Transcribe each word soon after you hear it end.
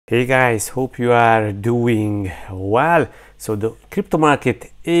Hey guys, hope you are doing well. So the crypto market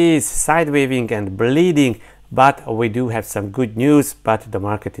is sidewaving and bleeding, but we do have some good news, but the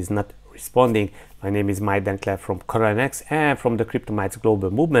market is not responding. My name is Mike Denkler from CorionX and from the CryptoMinds Global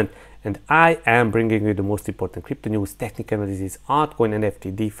movement, and I am bringing you the most important crypto news, technical analysis, altcoin,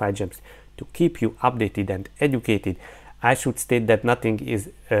 NFT, DeFi gems to keep you updated and educated. I should state that nothing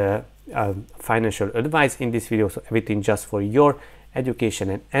is financial advice in this video, so everything just for your education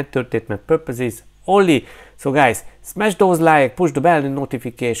and entertainment purposes only. So guys, smash those like, push the bell and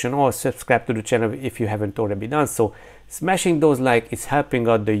notification, or subscribe to the channel if you haven't already done so. Smashing those like is helping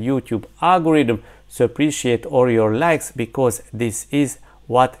out the YouTube algorithm, so appreciate all your likes because this is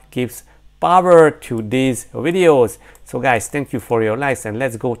what gives power to these videos. So guys, thank you for your likes, and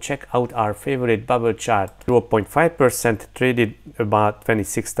let's go check out our favorite bubble chart. 0.5% traded about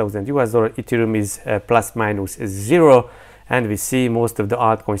 $26,000 US. Ethereum is plus minus 0. And we see most of the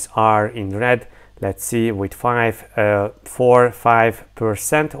altcoins are in red. Let's see, with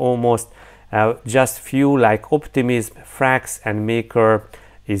 4-5% almost. Just few like Optimism, Frax, and Maker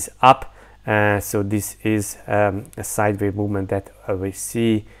is up. So this is a sideways movement that we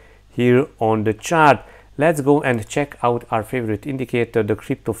see here on the chart. Let's go and check out our favorite indicator, the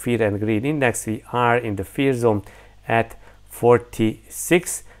crypto fear and greed index. We are in the fear zone at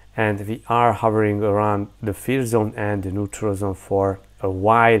 46. And we are hovering around the fear zone and the neutral zone for a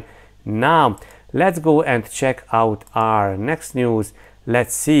while now. Let's go and check out our next news.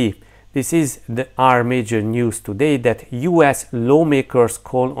 Let's see. This is our major news today, that US lawmakers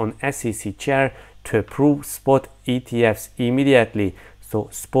call on SEC chair to approve spot ETFs immediately. So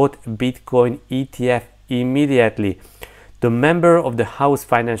spot Bitcoin ETF immediately. The member of the House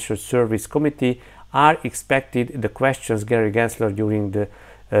Financial Service Committee are expected the questions Gary Gensler during the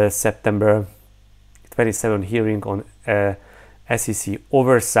September 27 hearing on SEC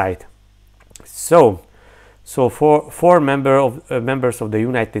oversight. So four members of the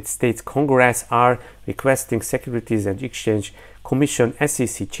United States Congress are requesting Securities and Exchange Commission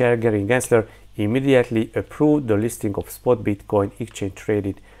SEC Chair Gary Gensler immediately approve the listing of spot Bitcoin exchange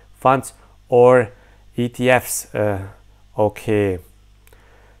traded funds or ETFs. Okay.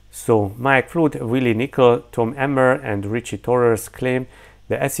 So Mike Flood, Willie Nickel, Tom Emmer, and Richie Torres claim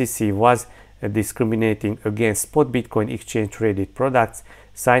the SEC was discriminating against spot Bitcoin exchange traded products,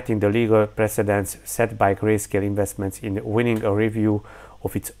 citing the legal precedents set by Grayscale Investments in winning a review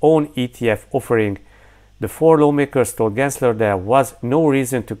of its own ETF offering. The four lawmakers told Gensler there was no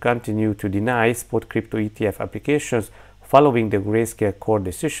reason to continue to deny spot crypto ETF applications following the Grayscale court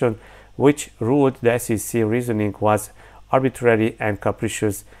decision, which ruled the SEC reasoning was arbitrary and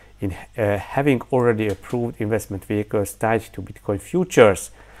capricious in having already approved investment vehicles tied to Bitcoin futures,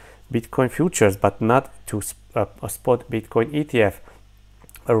 but not to a spot Bitcoin ETF.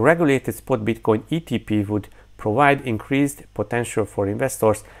 A regulated spot Bitcoin ETP would provide increased potential for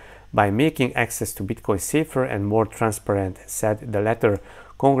investors by making access to Bitcoin safer and more transparent, said the letter.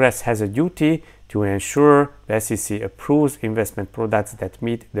 Congress has a duty to ensure the SEC approves investment products that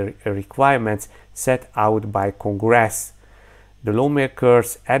meet the requirements set out by Congress. The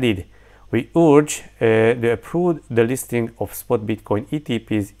lawmakers added, "We urge to approve the listing of spot Bitcoin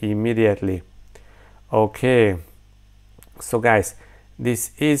ETPs immediately." Okay, so guys, this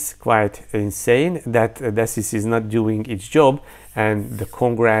is quite insane that the SEC is not doing its job, and the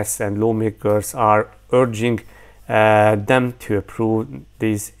Congress and lawmakers are urging them to approve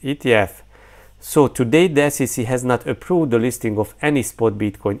this ETF. So today the SEC has not approved the listing of any spot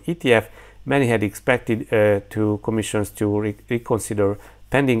Bitcoin ETF. Many had expected commissions to reconsider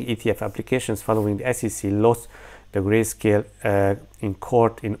pending ETF applications following the SEC lost the Grayscale in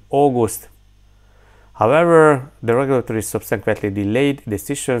court in August. However, the regulators subsequently delayed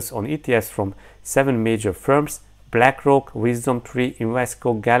decisions on ETFs from 7 major firms: BlackRock, WisdomTree,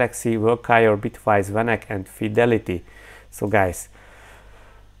 Invesco, Galaxy, Workire, Bitwise, Vanek, and Fidelity. So guys,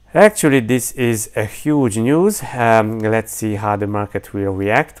 actually this is a huge news. Let's see how the market will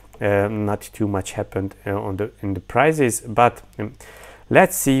react. Not too much happened in the prices, but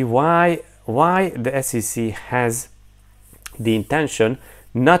let's see why the SEC has the intention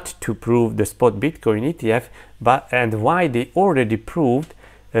not to prove the spot Bitcoin ETF, and why they already proved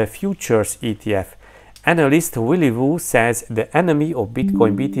a futures ETF. Analyst Willie Wu says the enemy of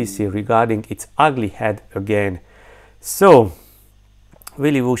Bitcoin BTC regarding its ugly head again. So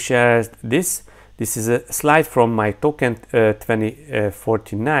Willie Wu shares this. This is a slide from my token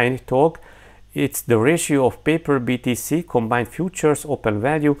 2049 talk. It's the ratio of paper BTC combined futures open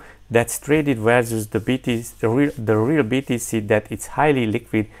value that's traded versus the real BTC that is highly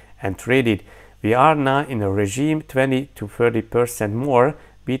liquid and traded. We are now in a regime 20 to 30% more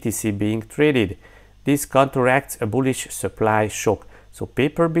BTC being traded. This counteracts a bullish supply shock. So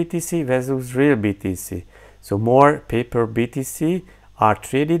paper BTC versus real BTC. So more paper BTC are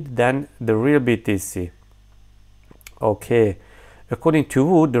traded than the real BTC. Okay. According to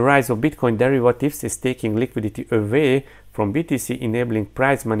Wood, the rise of Bitcoin derivatives is taking liquidity away from BTC, enabling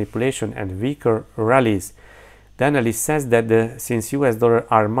price manipulation and weaker rallies. The analyst says that since US dollar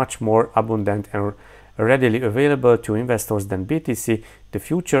are much more abundant and readily available to investors than BTC, the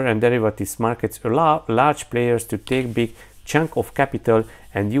future and derivatives markets allow large players to take big chunk of capital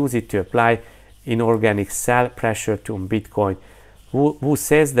and use it to apply inorganic sell pressure to Bitcoin. Who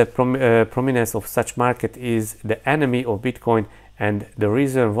says that prominence of such market is the enemy of Bitcoin and the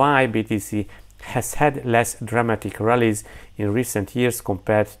reason why BTC has had less dramatic rallies in recent years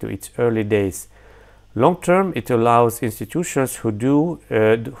compared to its early days. Long term, it allows institutions who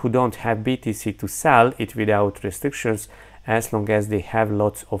don't have BTC to sell it without restrictions as long as they have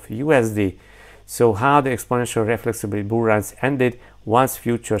lots of USD. So how the exponential reflexible bull runs ended once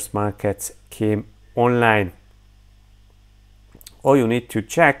futures markets came online. All you need to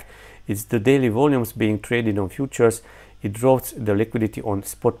check is the daily volumes being traded on futures. It draws the liquidity on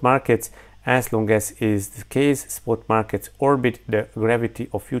spot markets. As long as is the case, spot markets orbit the gravity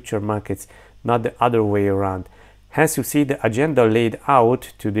of future markets, not the other way around. Hence you see the agenda laid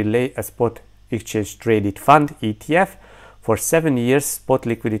out to delay a spot exchange traded fund ETF. For 7 years, spot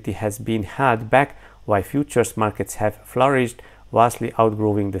liquidity has been held back while futures markets have flourished, vastly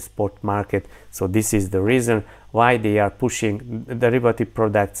outgrowing the spot market. So this is the reason why they are pushing derivative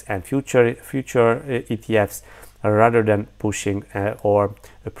products and future ETFs rather than pushing or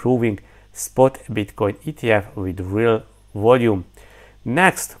approving spot Bitcoin ETF with real volume.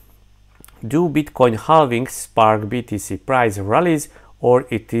 Next, do Bitcoin halvings spark BTC price rallies, or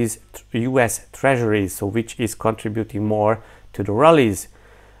it is US Treasuries, so which is contributing more to the rallies?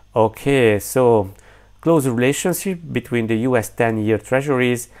 Okay, so close relationship between the US 10-year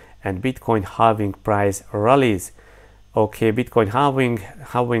Treasuries and Bitcoin halving price rallies. Okay, Bitcoin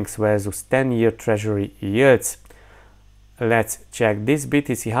halvings versus 10-year Treasury yields. Let's check. This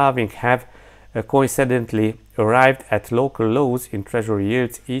BTC halving have coincidentally arrived at local lows in Treasury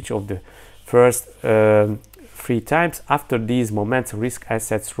yields each of the first 3 times. After these moments, risk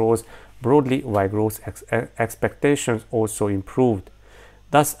assets rose broadly while growth expectations also improved.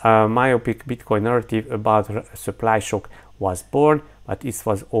 Thus, a myopic Bitcoin narrative about supply shock was born, but it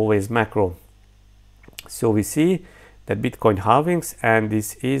was always macro. So we see that Bitcoin halvings, and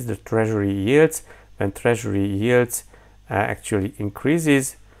this is the Treasury yields. When Treasury yields actually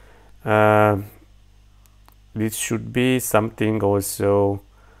increases, this should be something also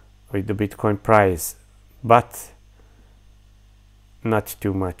with the Bitcoin price, but not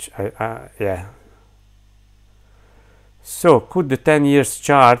too much. Yeah. So could the 10 years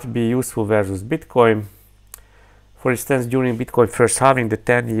chart be useful versus Bitcoin? For instance, during Bitcoin first halving, the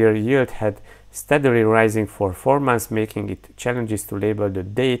 10-year yield had steadily rising for 4 months, making it challenges to label the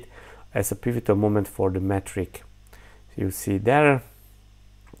date as a pivotal moment for the metric. You see there.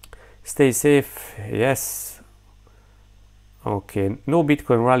 Stay safe. Yes. Okay. No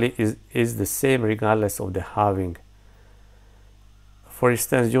Bitcoin rally is the same regardless of the halving. For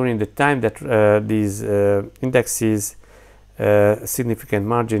instance, during the time that these indexes significant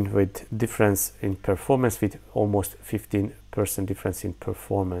margin with difference in performance, with almost 15% difference in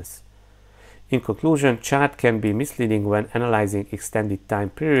performance. In conclusion, chart can be misleading when analyzing extended time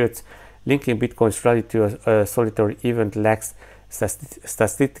periods. Linking Bitcoin's rally to a solitary event lacks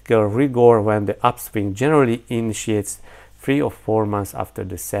statistical rigor when the upswing generally initiates 3 or 4 months after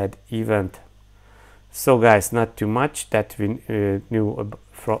the said event. So guys, not too much that we knew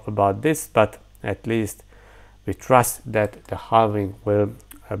about this, but at least we trust that the halving will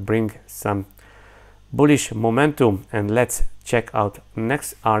bring some bullish momentum. And let's check out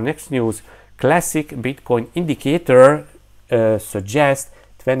our next news. Classic Bitcoin indicator suggests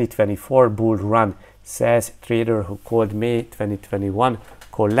 2024 bull run, says trader who called May 2021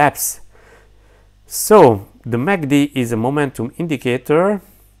 collapse. So the MACD is a momentum indicator.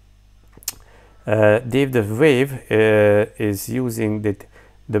 Dave the Wave is using the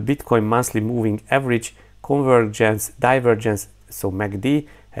Bitcoin monthly moving average convergence divergence. So MACD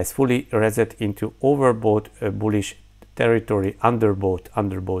has fully reset into overbought bullish territory,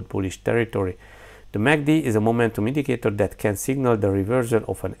 underbought bullish territory. The MACD is a momentum indicator that can signal the reversal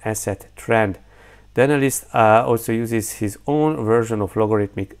of an asset trend. The analyst also uses his own version of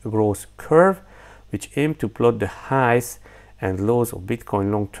logarithmic growth curve, which aim to plot the highs and lows of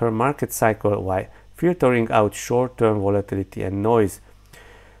Bitcoin long-term market cycle while filtering out short-term volatility and noise.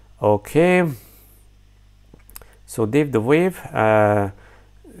 Okay, so Dave the Wave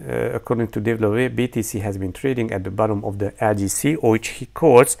according to developer, BTC has been trading at the bottom of the LGC, which he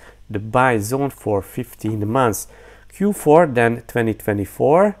calls the buy zone for 15 months. Q4 then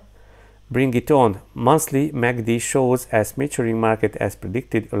 2024. Bring it on. Monthly MACD shows as maturing market as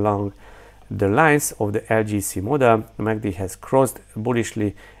predicted along the lines of the LGC model. MACD has crossed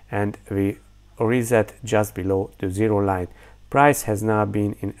bullishly and we reset just below the zero line. Price has now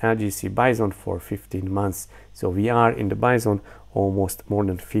been in LGC buy zone for 15 months. So we are in the buy zone almost more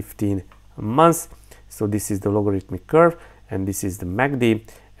than 15 months. So this is the logarithmic curve and this is the MACD,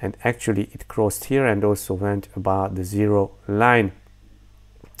 and actually it crossed here and also went above the zero line.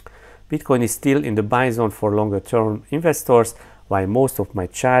 Bitcoin is still in the buy zone for longer term investors. While most of my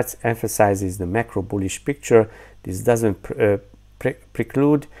charts emphasizes the macro bullish picture, this doesn't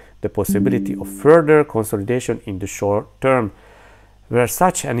preclude the possibility of further consolidation in the short term. Were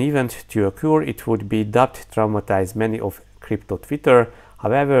such an event to occur, it would be dubbed traumatize many of crypto Twitter.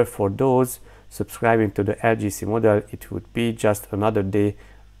 However, for those subscribing to the LGC model, it would be just another day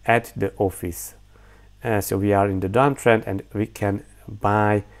at the office. So we are in the downtrend and we can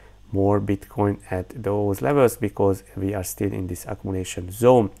buy more Bitcoin at those levels because we are still in this accumulation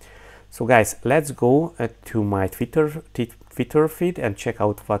zone. So guys, let's go to my Twitter feed and check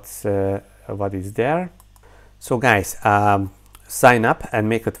out what is there. So guys, sign up and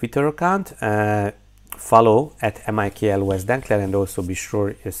make a Twitter account. Follow at MIKLOSDankler and also be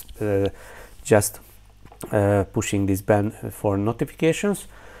sure is just pushing this bell for notifications.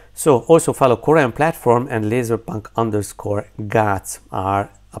 So also follow Corian platform and laserpunk_gats are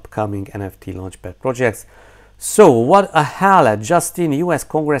upcoming NFT launchpad projects. So what a hell, Justin, US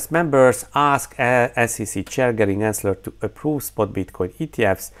Congress members ask SEC chair Gary Gensler to approve spot Bitcoin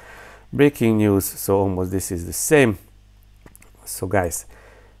ETFs. Breaking news, so almost this is the same. So guys,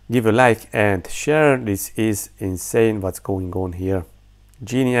 give a like and share. This is insane what's going on here.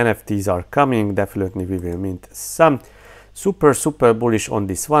 Genie NFTs are coming, definitely we will mint some. Super bullish on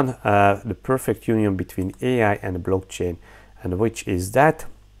this one, the perfect union between AI and blockchain. And which is that?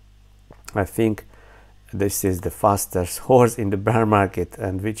 I think this is the fastest horse in the bear market,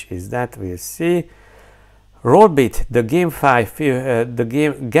 and which is that? We'll see. Rollbit, the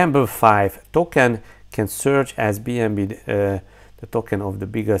Gamble 5 token can search as BNB, the token of the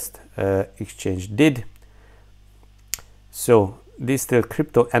biggest exchange did. So this still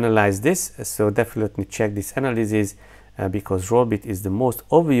crypto analyze this, so definitely check this analysis because Rollbit is the most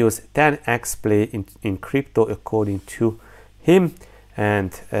obvious 10x play in crypto according to him,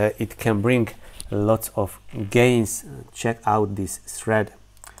 and it can bring lots of gains. Check out this thread.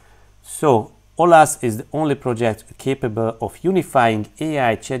 So OLAS is the only project capable of unifying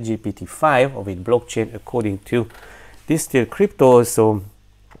AI ChatGPT 5 with blockchain according to this still crypto. So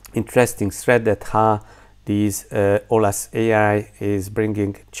interesting thread that how these OLAS AI is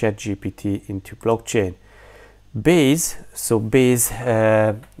bringing ChatGPT into blockchain. Base, so Base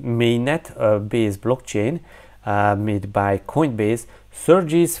mainnet, Base blockchain made by Coinbase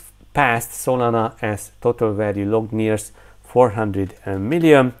surges past Solana as total value logged nears 400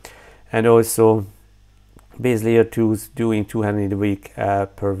 million, and also Base layer 2s doing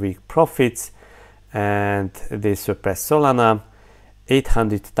 200 per week profits, and they surpass Solana.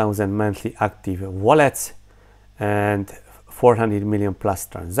 800,000 monthly active wallets and 400 million plus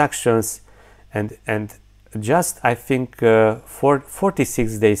transactions, and just I think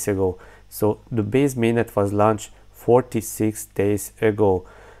 46 days ago. So the Base mainnet was launched 46 days ago.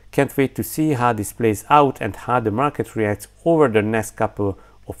 Can't wait to see how this plays out and how the market reacts over the next couple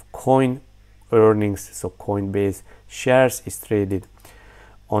of coin earnings. So Coinbase shares is traded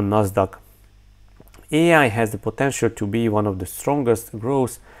on Nasdaq. AI has the potential to be one of the strongest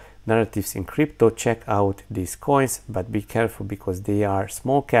growth narratives in crypto. Check out these coins, but be careful because they are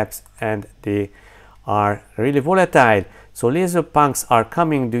small caps and they are really volatile. So laser punks are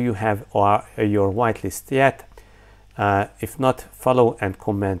coming. Do you have your whitelist yet? If not, follow and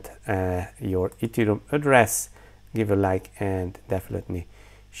comment your Ethereum address, give a like and definitely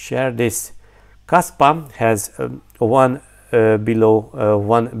share this. Kaspa has below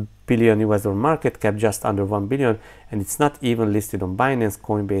 1 billion US dollar market cap, just under 1 billion, and it's not even listed on Binance,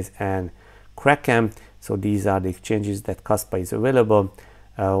 Coinbase and Kraken. So these are the exchanges that Kaspa is available.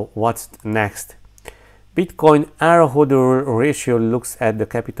 What's next? Bitcoin arrow-holder ratio looks at the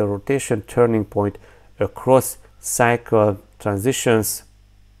capital rotation turning point across cycle transitions.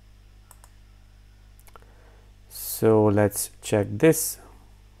 So let's check this.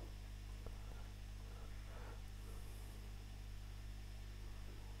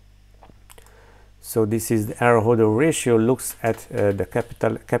 So this is the arrow-holder ratio, looks at the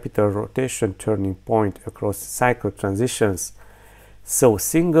capital rotation turning point across cycle transitions. So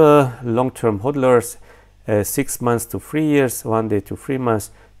single long-term hodlers, 6 months to 3 years, 1 day to 3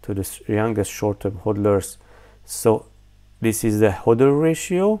 months to the youngest short-term hodlers. So this is the hodler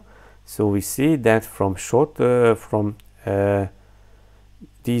ratio. So we see that from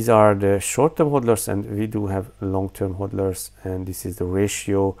these are the short-term hodlers, and we do have long-term hodlers, and this is the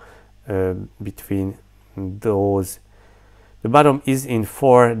ratio between those. The bottom is in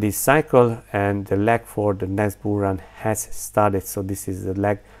for this cycle, and the leg for the next bull run has started. So this is the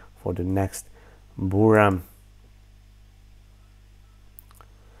leg for the next bull run.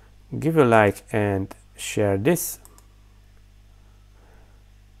 Give a like and share this.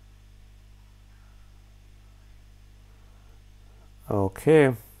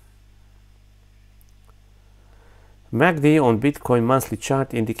 Okay. MACD on Bitcoin monthly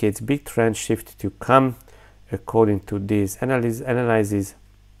chart indicates big trend shift to come according to this analysis.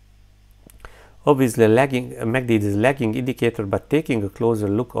 Obviously, MACD is a lagging indicator, but taking a closer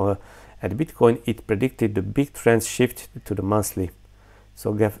look at Bitcoin, it predicted the big trend shift to the monthly.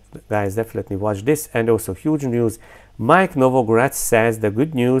 So guys, definitely watch this. And also huge news, Mike Novogratz says the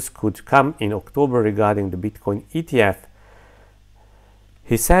good news could come in October regarding the Bitcoin ETF.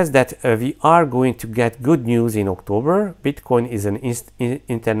 He says that we are going to get good news in October. Bitcoin is an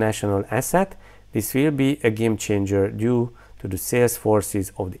international asset. This will be a game changer due to the sales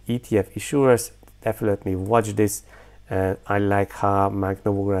forces of the ETF issuers. Definitely watch this. I like how Mike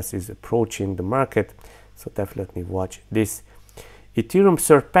Novogratz is approaching the market. So definitely watch this. Ethereum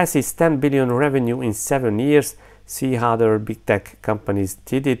surpasses 10 billion revenue in 7 years. See how other big tech companies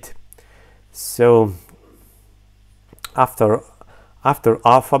did it. So after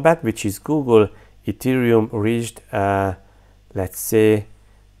Alphabet, which is Google, Ethereum reached, let's say,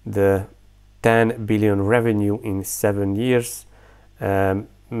 the 10 billion revenue in 7 years.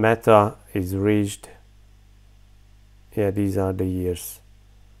 Meta is reached, yeah, these are the years.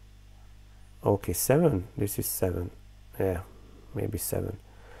 Okay, 7, this is 7, yeah, maybe 7.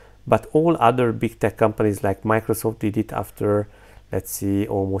 But all other big tech companies like Microsoft did it after, let's see,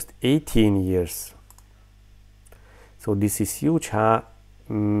 almost 18 years. So this is huge how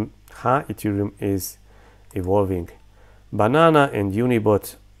Ethereum is evolving. Banana and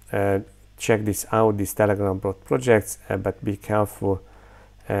Unibot, check this out, these Telegram bot projects, but be careful,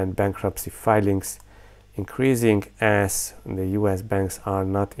 and bankruptcy filings increasing as the US banks are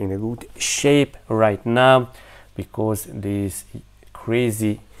not in a good shape right now because these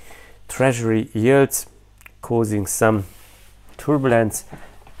crazy treasury yields causing some turbulence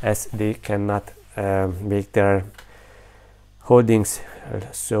as they cannot make their holdings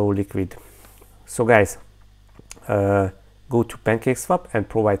so liquid. So guys, go to PancakeSwap and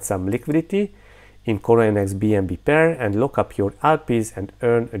provide some liquidity in CorionX BNB pair and lock up your LPs and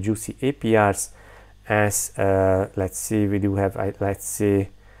earn a juicy APRs as let's see, we do have let's see,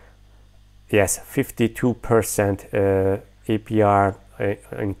 yes, 52% APR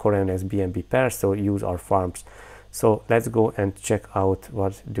in CorionX BNB pair. So use our farms. So let's go and check out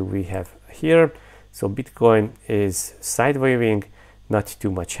what do we have here. So Bitcoin is sidewaving, not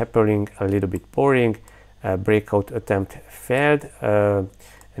too much happening, a little bit boring. Breakout attempt failed,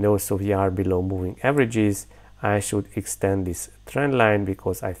 and also we are below moving averages. I should extend this trend line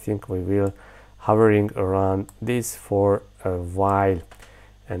because I think we will hovering around this for a while.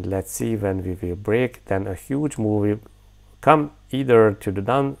 And let's see when we will break, then a huge move will come either to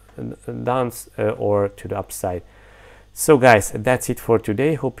the downs or to the upside. So guys, that's it for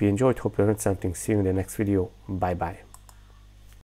today. Hope you enjoyed, hope you learned something. See you in the next video. Bye bye.